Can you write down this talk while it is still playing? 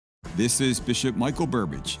This is Bishop Michael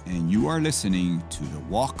Burbidge, and you are listening to the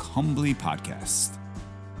Walk Humbly podcast.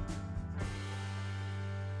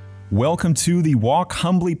 Welcome to the Walk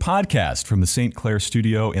Humbly podcast from the St. Clair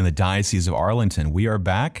studio in the Diocese of Arlington. We are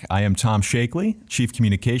back. I am Tom Shakely, Chief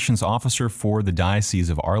Communications Officer for the Diocese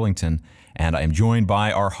of Arlington, and I am joined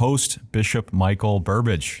by our host, Bishop Michael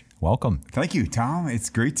Burbidge. Welcome. Thank you, Tom. It's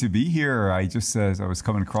great to be here. I just, as I was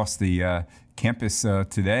coming across the campus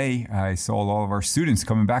today, I saw all of our students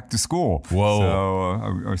coming back to school. Whoa. So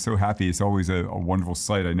I'm so happy. It's always a wonderful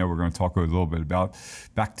sight. I know we're going to talk a little bit about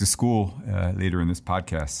back to school later in this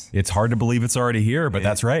podcast. It's hard to believe it's already here, but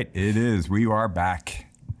that's right. It is. We are back.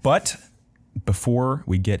 But before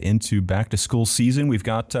we get into back to school season, we've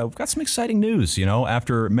got some exciting news. You know,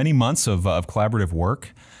 after many months of collaborative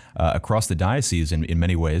work across the diocese, in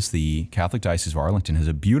many ways, the Catholic Diocese of Arlington has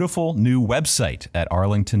a beautiful new website at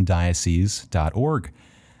arlingtondiocese.org.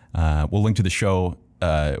 We'll link to the show.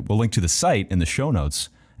 We'll link to the site in the show notes.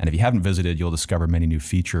 And if you haven't visited, you'll discover many new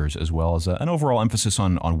features, as well as an overall emphasis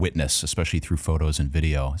on witness, especially through photos and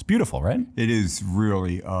video. It's beautiful, right? It is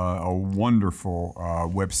really a wonderful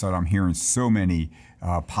website. I'm hearing so many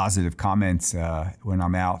positive comments when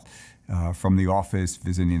I'm out from the office,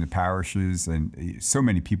 visiting the parishes, and so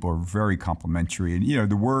many people are very complimentary. And, you know,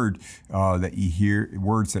 the words that you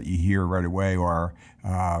hear right away are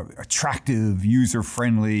attractive,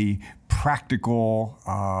 user-friendly, practical,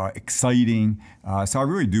 exciting. So I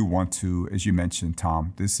really do want to, as you mentioned,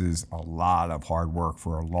 Tom, this is a lot of hard work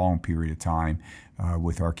for a long period of time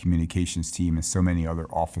with our communications team and so many other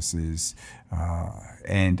offices.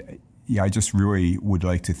 And yeah, I just really would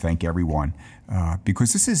like to thank everyone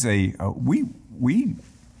because this is we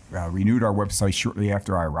renewed our website shortly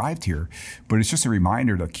after I arrived here, but it's just a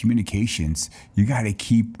reminder that communications, you got to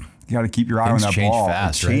keep your eye on that ball.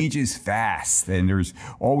 It changes fast, and there's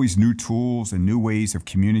always new tools and new ways of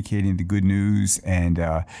communicating the good news. And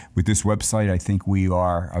with this website, I think we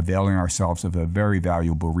are availing ourselves of a very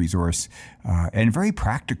valuable resource and very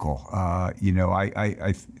practical. I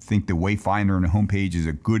think the Wayfinder on the homepage is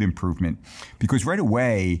a good improvement because right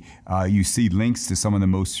away you see links to some of the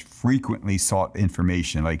most frequently sought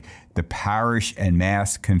information, like the Parish and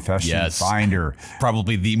Mass Confession Finder.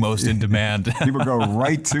 Probably the most in demand. People go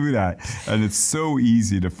right to that. And it's so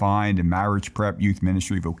easy to find in marriage prep, youth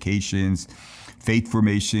ministry, vocations, faith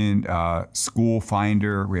formation, school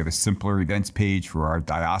finder. We have a simpler events page for our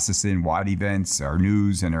diocesan wide events, our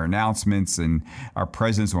news and our announcements, and our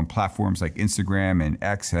presence on platforms like Instagram and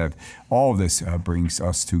X. All of this brings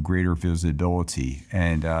us to greater visibility.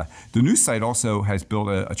 And the news site also has built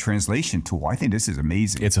a translation tool. I think this is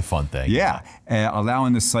amazing. It's a fun thing. Yeah,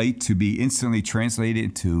 allowing the site to be instantly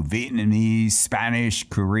translated to Vietnamese, Spanish,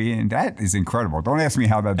 Korean. That is incredible. Don't ask me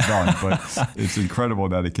how that's done, but it's incredible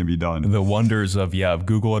that it can be done. The wonders of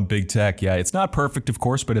Google and big tech. Yeah, it's not perfect, of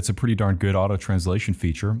course, but it's a pretty darn good auto translation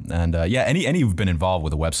feature. And any who've been involved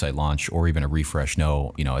with a website launch or even a refresh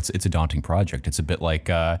know, it's a daunting project. It's a bit like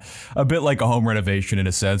a home renovation in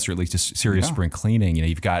a sense, or at least a serious spring cleaning. You know,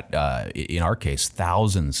 you've got in our case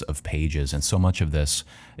thousands of pages, and so much of this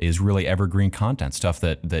is really evergreen content, stuff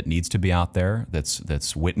that needs to be out there,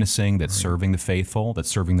 that's witnessing, that's serving the faithful, that's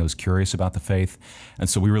serving those curious about the faith. And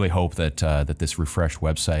so we really hope that this refreshed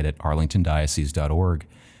website at arlingtondiocese.org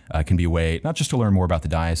can be a way not just to learn more about the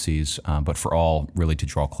diocese, but for all really to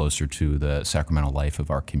draw closer to the sacramental life of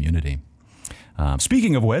our community.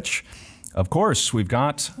 Speaking of which, of course, we've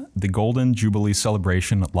got the Golden Jubilee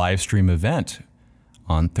celebration live stream event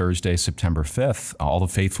on Thursday, September 5th. All the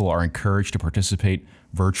faithful are encouraged to participate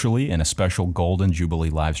virtually in a special Golden Jubilee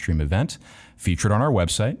live stream event featured on our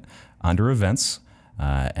website under events.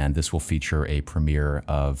 And this will feature a premiere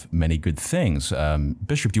of many good things.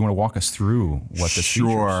 Bishop, do you want to walk us through what this features?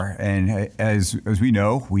 Sure. And as we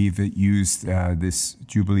know, we've used this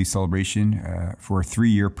Jubilee celebration for a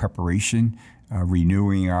 3-year preparation,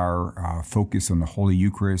 renewing our focus on the Holy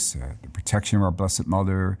Eucharist, the protection of our Blessed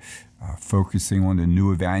Mother, focusing on the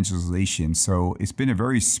new evangelization. So it's been a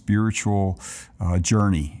very spiritual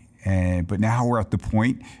journey. But now we're at the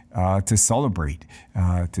point to celebrate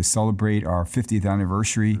our 50th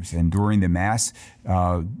anniversary. And during the Mass,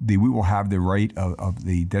 we will have the rite of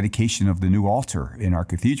the dedication of the new altar in our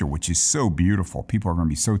cathedral, which is so beautiful. People are going to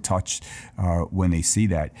be so touched when they see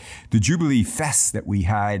that. The Jubilee Fest that we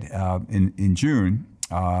had in June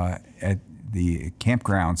at the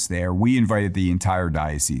campgrounds there, we invited the entire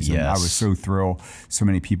diocese. Yes. And I was so thrilled. So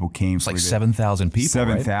many people came. It's like 7,000 people,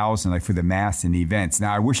 7,000, like for the Mass and the events.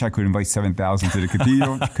 Now, I wish I could invite 7,000 to the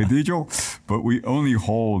cathedral, but we only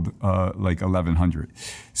hold like 1,100.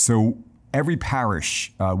 So every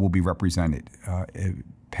parish will be represented.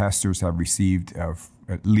 pastors have received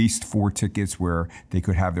at least 4 tickets where they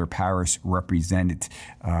could have their parish represented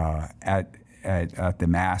at the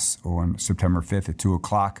Mass on September 5th at 2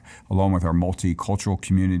 o'clock, along with our multicultural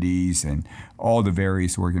communities and all the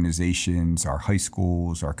various organizations, our high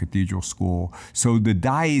schools, our cathedral school. So the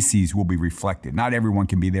diocese will be reflected. Not everyone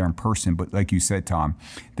can be there in person, but like you said, Tom,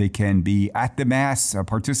 they can be at the Mass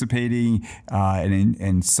participating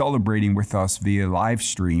and celebrating with us via live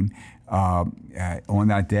stream. On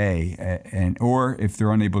that day, or if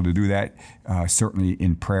they're unable to do that, certainly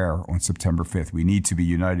in prayer on September 5th. We need to be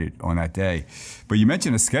united on that day. But you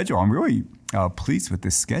mentioned a schedule. I'm really pleased with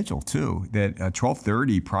this schedule too. That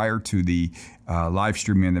 12:30 prior to the live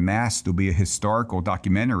streaming of the Mass, there'll be a historical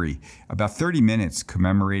documentary, about 30 minutes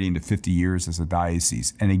commemorating the 50 years as a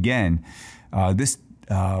diocese. And again, this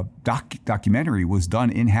documentary was done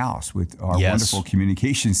in-house with our wonderful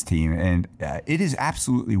communications team, and it is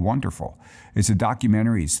absolutely wonderful. It's a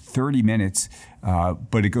documentary. It's 30 minutes,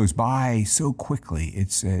 but it goes by so quickly.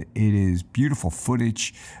 It is beautiful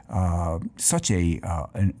footage, such a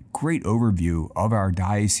great overview of our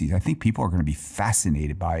diocese. I think people are going to be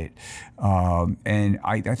fascinated by it, and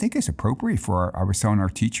I think it's appropriate for I was telling our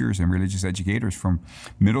teachers and religious educators from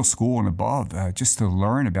middle school and above just to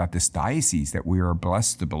learn about this diocese that we are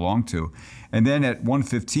blessed to belong to. And then at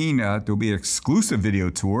 1:15, there'll be an exclusive video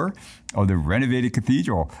tour of the renovated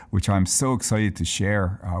cathedral, which I'm so excited to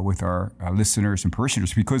share with our listeners and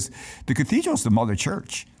parishioners, because the cathedral is the mother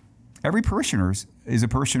church. Every parishioner is a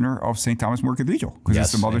parishioner of St. Thomas More Cathedral because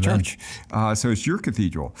it's the mother church. So it's your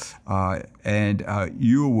cathedral. And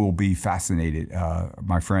you will be fascinated,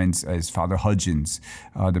 my friends, as Father Hudgens,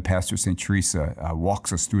 the pastor of St. Teresa,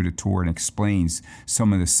 walks us through the tour and explains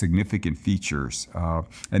some of the significant features.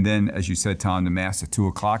 And then, as you said, Tom, the Mass at 2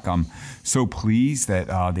 o'clock. I'm so pleased that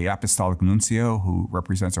the Apostolic Nuncio, who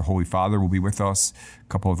represents our Holy Father, will be with us, a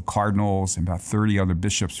couple of the cardinals, and about 30 other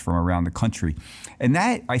bishops from around the country. And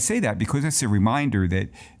that I say that because it's a reminder that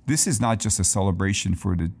this is not just a celebration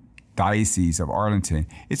for the Diocese of Arlington.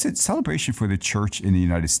 It's a celebration for the church in the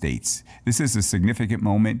United States. This is a significant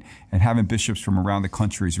moment, and having bishops from around the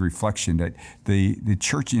country is a reflection that the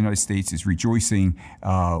church in the United States is rejoicing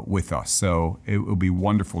with us. So it will be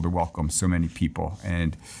wonderful to welcome so many people,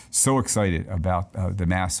 and so excited about the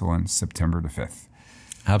Mass on September the 5th.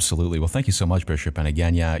 Absolutely. Well, thank you so much, Bishop. And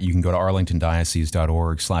again, you can go to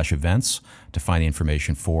arlingtondiocese.org/events to find the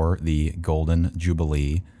information for the Golden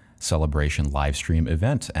Jubilee celebration live stream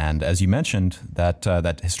event. And as you mentioned,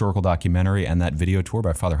 that historical documentary and that video tour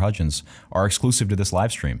by Father Hudgens are exclusive to this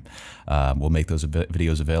live stream. We'll make those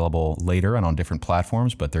videos available later and on different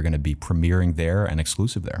platforms, but they're going to be premiering there and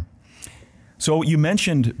exclusive there. So you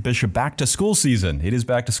mentioned, Bishop, back to school season. It is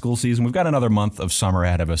back to school season. We've got another month of summer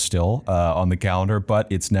ahead of us still on the calendar, but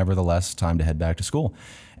it's nevertheless time to head back to school.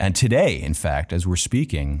 And today, in fact, as we're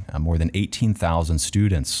speaking, more than 18,000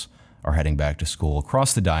 students are heading back to school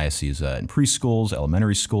across the diocese in preschools,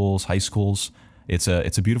 elementary schools, high schools. It's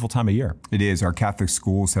a beautiful time of year. It is. Our Catholic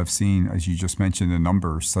schools have seen, as you just mentioned, the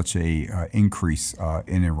numbers, such a increase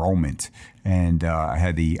in enrollment. And I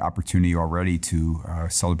had the opportunity already to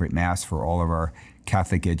celebrate Mass for all of our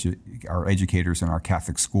Catholic our educators in our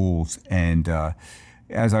Catholic schools. And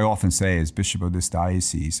as I often say, as Bishop of this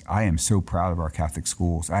diocese, I am so proud of our Catholic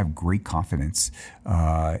schools. I have great confidence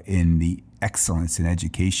in the excellence in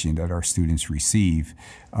education that our students receive,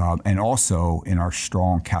 and also in our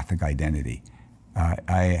strong Catholic identity.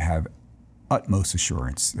 I have utmost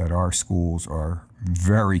assurance that our schools are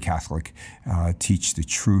very Catholic, teach the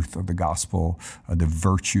truth of the gospel, the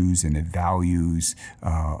virtues and the values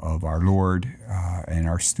of our Lord, and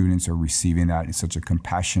our students are receiving that in such a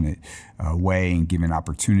compassionate way and given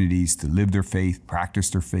opportunities to live their faith, practice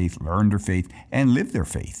their faith, learn their faith, and live their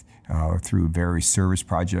faith through various service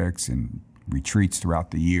projects and retreats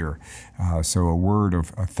throughout the year. So a word of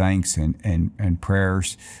thanks and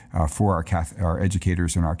prayers for our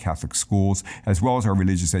educators in our Catholic schools, as well as our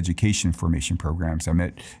religious education formation programs. I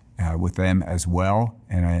met with them as well,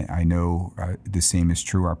 and I know the same is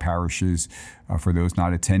true. Our parishes, for those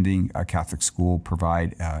not attending a Catholic school,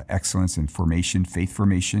 provide excellence in formation, faith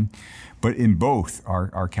formation. But in both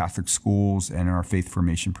our Catholic schools and in our faith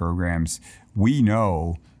formation programs, we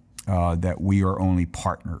know that we are only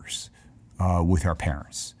partners with our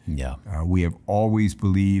parents. We have always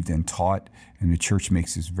believed and taught, and the Church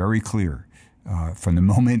makes this very clear from the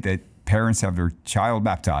moment that parents have their child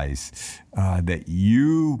baptized, that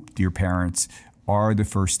you, dear parents, are the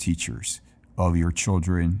first teachers of your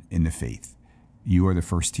children in the faith. You are the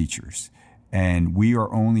first teachers. And we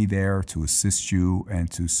are only there to assist you and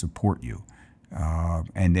to support you.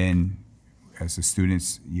 And then as the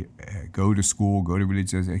students go to school, go to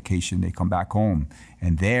religious education, they come back home,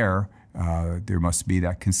 and there must be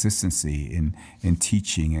that consistency in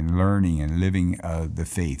teaching and learning and living the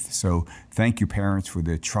faith. So thank you, parents, for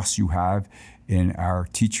the trust you have in our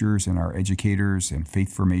teachers and our educators and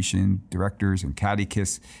faith formation directors and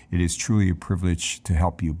catechists. It is truly a privilege to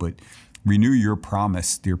help you. But renew your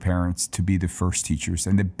promise, dear parents, to be the first teachers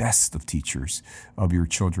and the best of teachers of your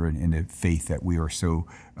children in the faith that we are so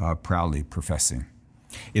proudly professing.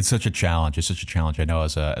 It's such a challenge. It's such a challenge. I know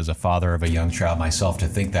as a father of a young child myself, to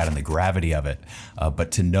think that and the gravity of it,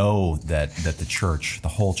 but to know that the church, the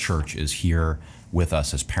whole church, is here with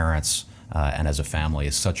us as parents and as a family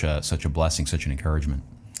is such a blessing, such an encouragement.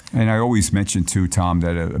 And I always mention too, Tom,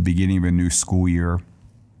 that a beginning of a new school year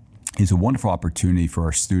is a wonderful opportunity for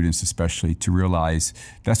our students, especially, to realize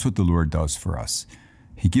that's what the Lord does for us.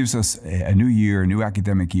 He gives us a new year, a new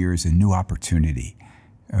academic year is a new opportunity.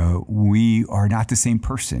 We are not the same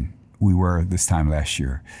person we were this time last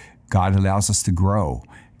year. God allows us to grow.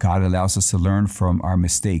 God allows us to learn from our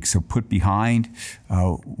mistakes. So put behind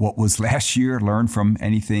what was last year, learn from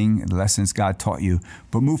anything, lessons God taught you,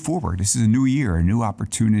 but move forward. This is a new year, a new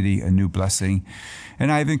opportunity, a new blessing.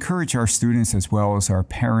 And I've encouraged our students as well as our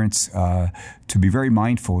parents to be very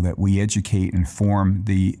mindful that we educate and form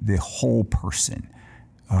the whole person.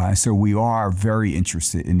 So we are very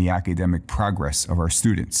interested in the academic progress of our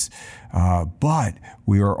students. But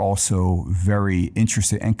we are also very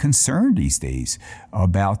interested and concerned these days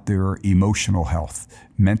about their emotional health,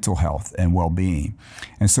 mental health, and well-being.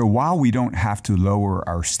 And so while we don't have to lower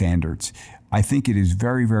our standards, I think it is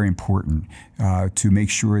very, very important to make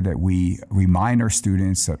sure that we remind our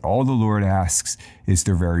students that all the Lord asks is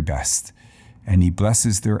their very best. And He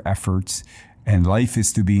blesses their efforts. And life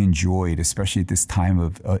is to be enjoyed, especially at this time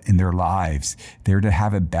of in their lives. They're to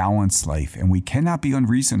have a balanced life, and we cannot be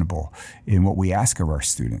unreasonable in what we ask of our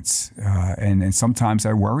students. And sometimes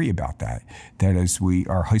I worry about that as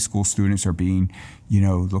our high school students are being,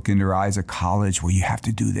 look in their eyes at college. Well, you have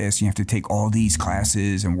to do this. You have to take all these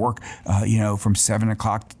classes and work, from 7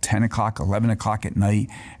 o'clock to 10 o'clock, 11 o'clock at night.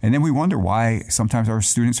 And then we wonder why sometimes our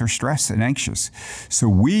students are stressed and anxious. So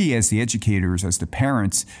we, as the educators, as the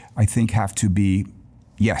parents, I think have to be,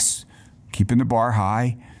 yes, keeping the bar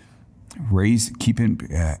high, keeping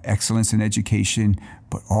excellence in education,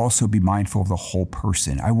 but also be mindful of the whole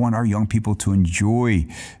person. I want our young people to enjoy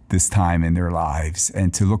this time in their lives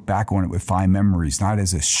and to look back on it with fond memories, not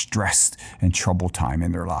as a stressed and troubled time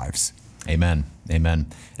in their lives. Amen. Amen.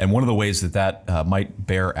 And one of the ways that might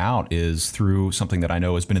bear out is through something that I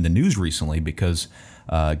know has been in the news recently, because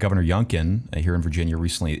Governor Youngkin here in Virginia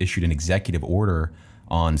recently issued an executive order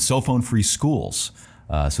on cell phone-free schools.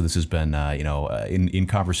 So this has been, in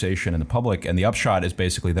conversation in the public, and the upshot is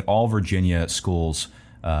basically that all Virginia schools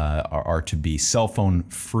are to be cell phone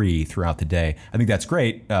free throughout the day. I think that's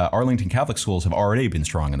great. Arlington Catholic schools have already been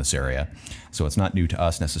strong in this area, so it's not new to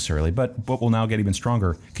us necessarily, but will now get even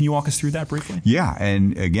stronger. Can you walk us through that briefly? Yeah,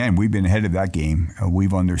 and again, we've been ahead of that game.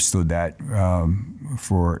 We've understood that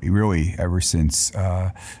for really ever since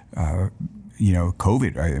COVID.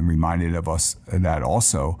 It reminded of us that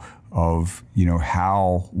also of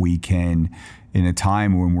how we can, in a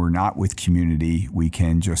time when we're not with community, we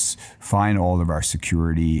can just find all of our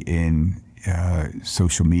security in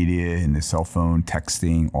social media, in the cell phone,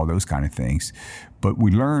 texting, all those kind of things. But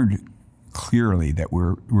we learned clearly that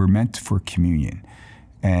we're meant for communion,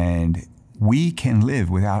 and we can live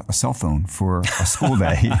without a cell phone for a school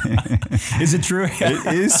day. Is it true?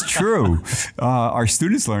 It is true. Our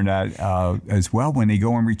students learn that as well when they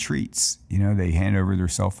go on retreats. They hand over their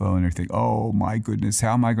cell phone and they think, oh my goodness,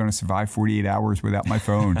 how am I going to survive 48 hours without my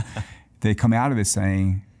phone? They come out of it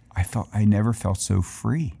saying, I never felt so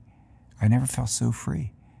free. I never felt so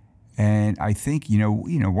free. And I think,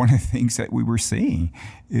 one of the things that we were seeing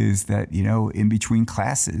is that, in between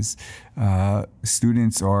classes,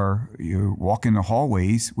 students are walking the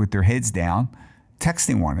hallways with their heads down,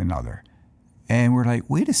 texting one another. And we're like,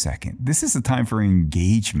 wait a second, this is a time for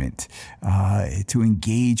engagement, to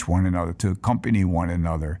engage one another, to accompany one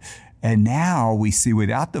another. And now we see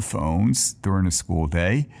without the phones during the school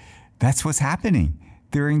day, that's what's happening.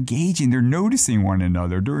 They're engaging, they're noticing one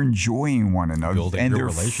another, they're enjoying one another, and they're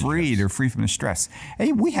free. They're free from the stress.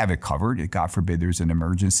 And we have it covered. God forbid there's an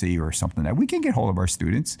emergency or something that we can get hold of our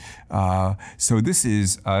students. So this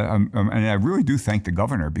is, and I really do thank the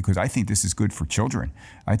governor, because I think this is good for children.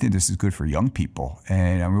 I think this is good for young people.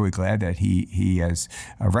 And I'm really glad that he has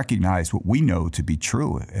recognized what we know to be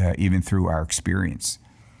true, even through our experience.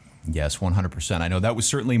 Yes, 100%. I know that was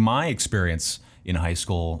certainly my experience in high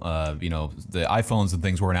school. The iPhones and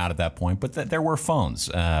things weren't out at that point, but there were phones,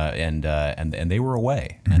 and they were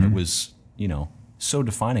away, and it was so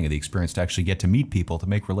defining of the experience to actually get to meet people, to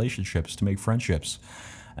make relationships, to make friendships,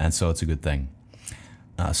 and so it's a good thing.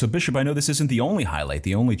 So Bishop, I know this isn't the only highlight,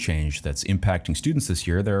 the only change that's impacting students this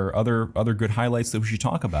year. There are other good highlights that we should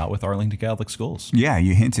talk about with Arlington Catholic Schools. Yeah,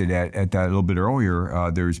 you hinted at that a little bit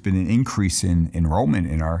earlier. There's been an increase in enrollment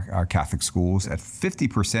in our Catholic schools at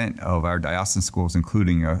 50% of our diocesan schools,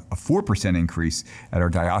 including a 4% increase at our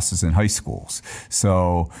diocesan high schools.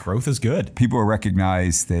 So growth is good. People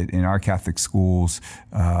recognize that in our Catholic schools,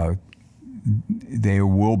 there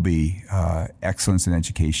will be excellence in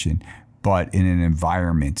education, but in an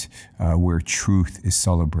environment where truth is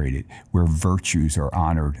celebrated, where virtues are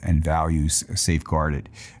honored and values safeguarded.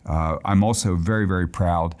 I'm also very, very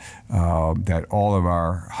proud that all of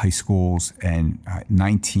our high schools and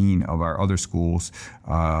 19 of our other schools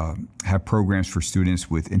have programs for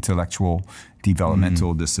students with intellectual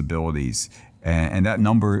developmental disabilities. And that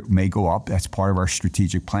number may go up. That's part of our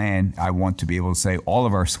strategic plan. I want to be able to say all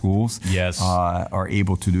of our schools are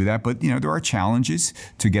able to do that. But there are challenges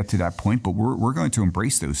to get to that point. But we're going to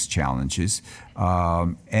embrace those challenges.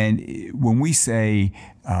 And when we say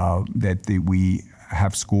that we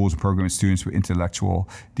have schools and programs students with intellectual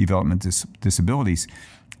development disabilities,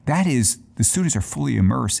 that is, the students are fully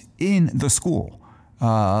immersed in the school.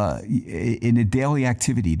 In the daily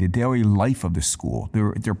activity, the daily life of the school.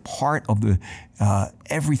 They're part of the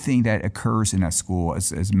everything that occurs in that school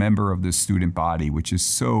as member of the student body, which is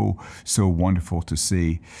so wonderful to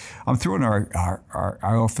see. I'm throwing I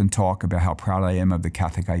often talk about how proud I am of the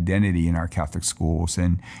Catholic identity in our Catholic schools,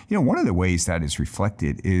 and one of the ways that is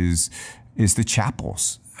reflected is the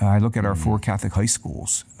chapels. I look at our 4 Catholic high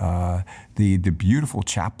schools, the beautiful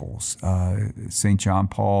chapels. St. John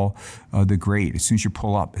Paul the Great, as soon as you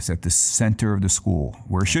pull up, it's at the center of the school,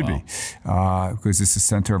 where it should be, because it's the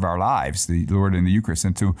center of our lives, the Lord and the Eucharist.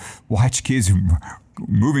 And to watch kids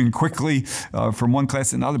moving quickly from one class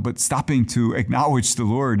to another, but stopping to acknowledge the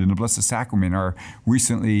Lord in the Blessed Sacrament. Our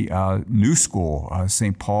recently new school,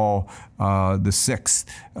 St. Paul the Sixth,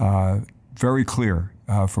 very clear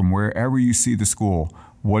from wherever you see the school.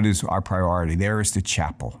 What is our priority? There is the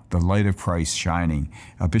chapel, the light of Christ shining.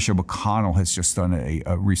 Bishop O'Connell has just done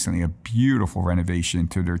recently a beautiful renovation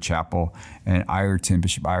to their chapel, and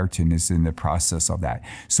Bishop Ireton is in the process of that.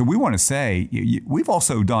 So we want to say, we've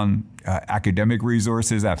also done academic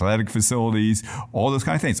resources, athletic facilities, all those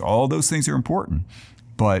kind of things. All those things are important,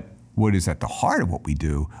 but what is at the heart of what we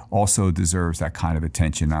do also deserves that kind of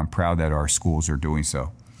attention. I'm proud that our schools are doing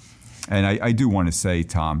so. And I do want to say,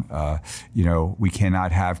 Tom, we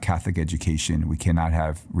cannot have Catholic education, we cannot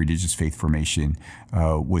have religious faith formation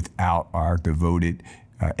without our devoted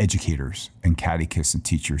educators and catechists and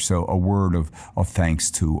teachers. So a word of thanks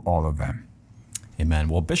to all of them. Amen.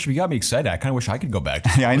 Well, Bishop, you got me excited. I kind of wish I could go back.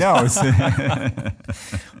 Yeah, I know.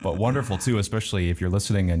 But wonderful, too, especially if you're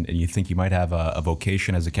listening and you think you might have a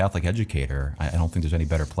vocation as a Catholic educator. I don't think there's any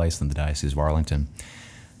better place than the Diocese of Arlington.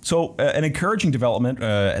 So an encouraging development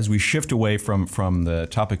as we shift away from the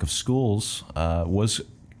topic of schools was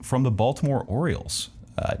from the Baltimore Orioles.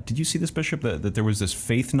 Did you see this, Bishop, that there was this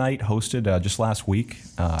faith night hosted just last week,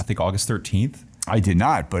 I think August 13th? I did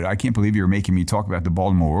not, but I can't believe you're making me talk about the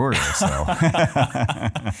Baltimore Orioles. So.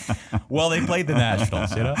 Well, they played the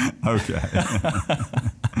Nationals, Okay.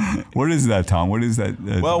 What is that, Tom? What is that?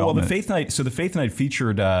 Well, the faith night. So the faith night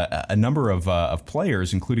featured a number of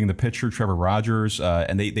players, including the pitcher Trevor Rogers,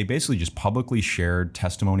 and they basically just publicly shared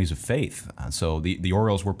testimonies of faith. So the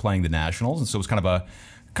Orioles were playing the Nationals, and so it was kind of a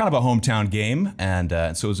hometown game, and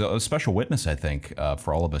so it was a special witness, I think,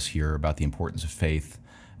 for all of us here about the importance of faith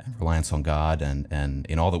and reliance on God and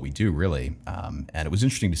in all that we do, really. And it was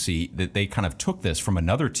interesting to see that they kind of took this from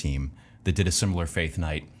another team that did a similar faith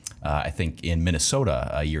night, I think, in Minnesota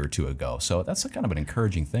a year or two ago. So that's kind of an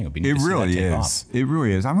encouraging thing. It really is. It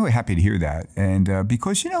really is. I'm really happy to hear that. And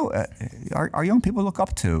because, our young people look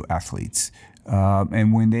up to athletes.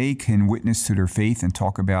 And when they can witness to their faith and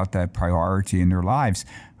talk about that priority in their lives,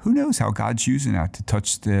 who knows how God's using that to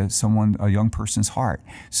touch a young person's heart.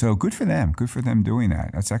 So good for them. Good for them doing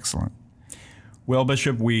that. That's excellent. Well,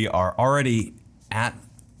 Bishop, we are already at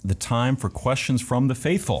the time for questions from the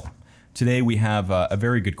faithful. Today we have a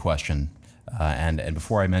very good question. And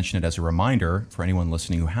before I mention it, as a reminder for anyone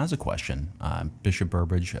listening who has a question, Bishop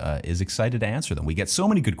Burbidge is excited to answer them. We get so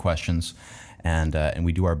many good questions, and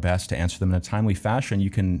we do our best to answer them in a timely fashion. You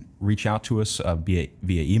can reach out to us via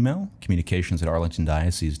email,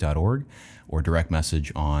 communications@arlingtondiocese.org, or direct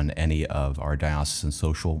message on any of our diocesan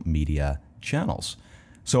social media channels.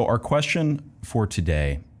 So our question for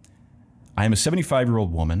today, I am a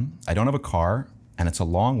 75-year-old woman. I don't have a car, and it's a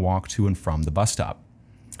long walk to and from the bus stop.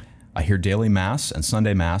 I hear daily Mass and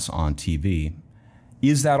Sunday Mass on TV.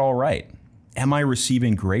 Is that all right? Am I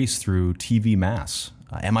receiving grace through TV Mass?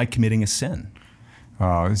 Am I committing a sin?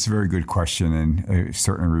 It's a very good question, and it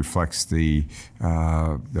certainly reflects the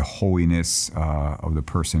holiness of the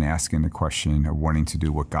person asking the question, of wanting to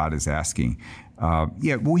do what God is asking.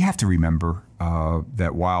 But we have to remember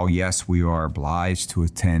that while, yes, we are obliged to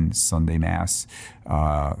attend Sunday Mass,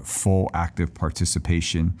 full active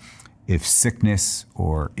participation, if sickness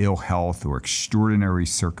or ill health or extraordinary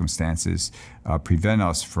circumstances prevent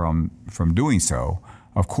us from doing so,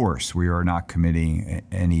 of course, we are not committing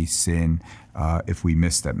any sin if we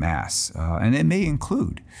miss that Mass. And it may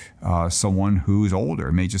include someone who's older,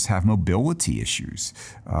 it may just have mobility issues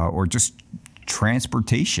or just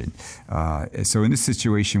transportation. So in this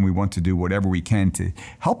situation, we want to do whatever we can to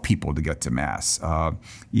help people to get to Mass.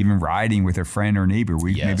 Even riding with a friend or neighbor,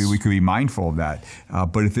 maybe we could be mindful of that.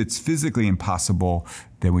 But if it's physically impossible,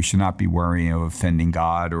 then we should not be worrying of offending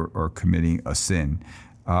God or committing a sin.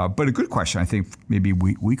 But a good question, I think maybe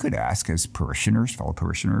we could ask as parishioners, fellow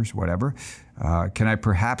parishioners, whatever, can I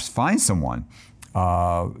perhaps find someone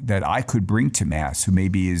that I could bring to Mass who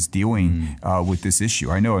maybe is dealing with this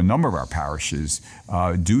issue? I know a number of our parishes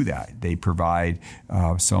do that. They provide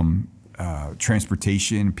some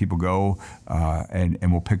transportation. People go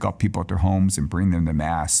and will pick up people at their homes and bring them to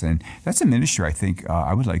Mass. And that's a ministry I think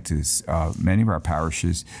I would like to many of our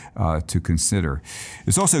parishes to consider.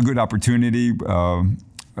 It's also a good opportunity.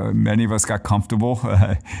 Many of us got comfortable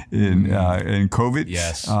in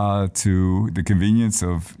COVID to the convenience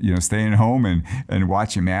of staying at home and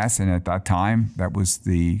watching Mass. And at that time, that was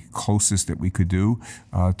the closest that we could do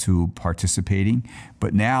to participating.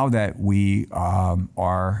 But now that we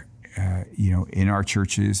are in our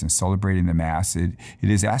churches and celebrating the Mass, it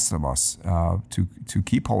is asked of us to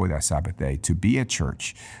keep holy that Sabbath day, to be at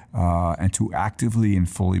church, and to actively and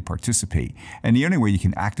fully participate. And the only way you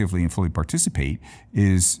can actively and fully participate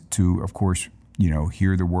is to, of course,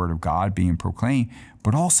 hear the Word of God being proclaimed,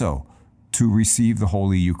 but also to receive the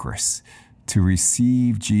Holy Eucharist, to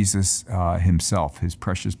receive Jesus himself, his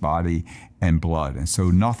precious body and blood. And so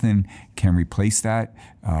nothing can replace that.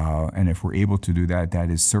 And if we're able to do that, that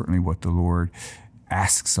is certainly what the Lord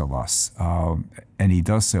asks of us. And he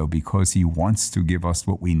does so because he wants to give us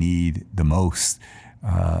what we need the most,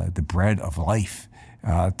 the bread of life,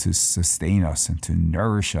 to sustain us and to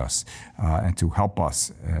nourish us and to help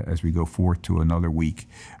us as we go forth to another week.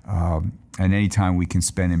 And anytime we can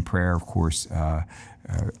spend in prayer, of course,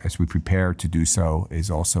 as we prepare to do so,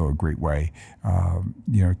 is also a great way,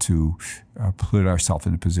 to put ourselves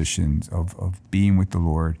in a position of being with the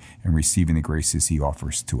Lord and receiving the graces he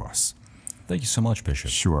offers to us. Thank you so much, Bishop.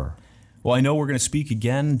 Sure. Well, I know we're going to speak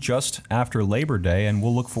again just after Labor Day, and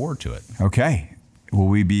we'll look forward to it. Okay. Will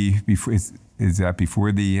we be before? Is that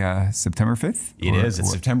before the September 5th? It is.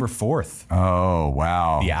 It's September 4th. Oh,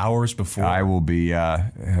 wow. The hours before. I will be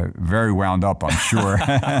very wound up, I'm sure.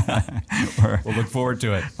 We'll look forward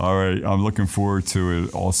to it. All right. I'm looking forward to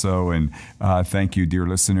it also. And thank you, dear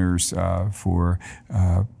listeners, for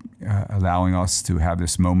allowing us to have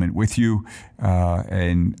this moment with you.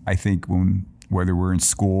 And I think whether we're in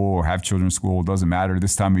school or have children in school, it doesn't matter.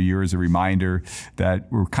 This time of year is a reminder that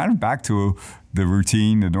we're kind of back to the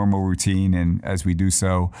routine, the normal routine. And as we do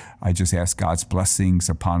so, I just ask God's blessings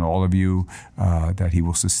upon all of you, that he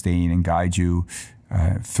will sustain and guide you,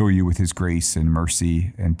 fill you with his grace and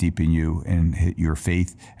mercy, and deepen you in your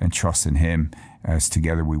faith and trust in him as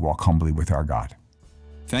together we walk humbly with our God.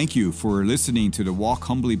 Thank you for listening to the Walk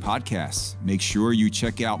Humbly podcast. Make sure you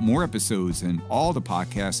check out more episodes and all the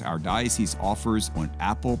podcasts our diocese offers on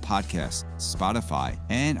Apple Podcasts, Spotify,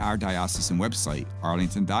 and our diocesan website,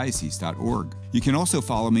 arlingtondiocese.org. You can also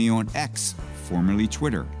follow me on X, formerly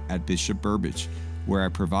Twitter, at Bishop Burbidge, where I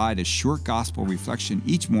provide a short gospel reflection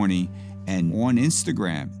each morning, and on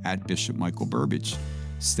Instagram at Bishop Michael Burbidge.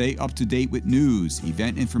 Stay up to date with news,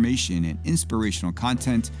 event information, and inspirational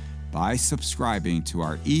content by subscribing to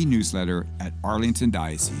our e-newsletter at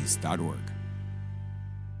arlingtondiocese.org.